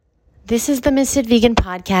This is the Misfit Vegan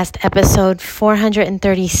Podcast, episode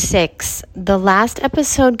 436. The last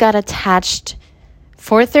episode got attached,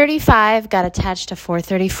 435 got attached to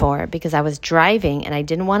 434 because I was driving and I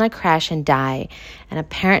didn't want to crash and die. And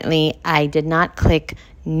apparently I did not click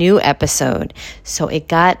new episode. So it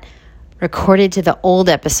got recorded to the old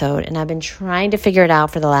episode. And I've been trying to figure it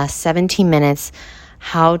out for the last 17 minutes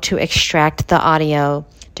how to extract the audio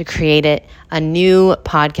to create a new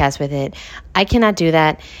podcast with it. I cannot do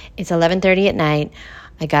that. It's 11:30 at night.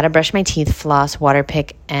 I gotta brush my teeth, floss, water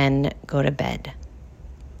pick, and go to bed.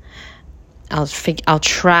 I'll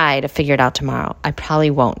try to figure it out tomorrow. I probably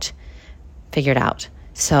won't figure it out.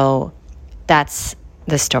 So that's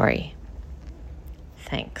the story.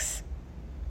 Thanks.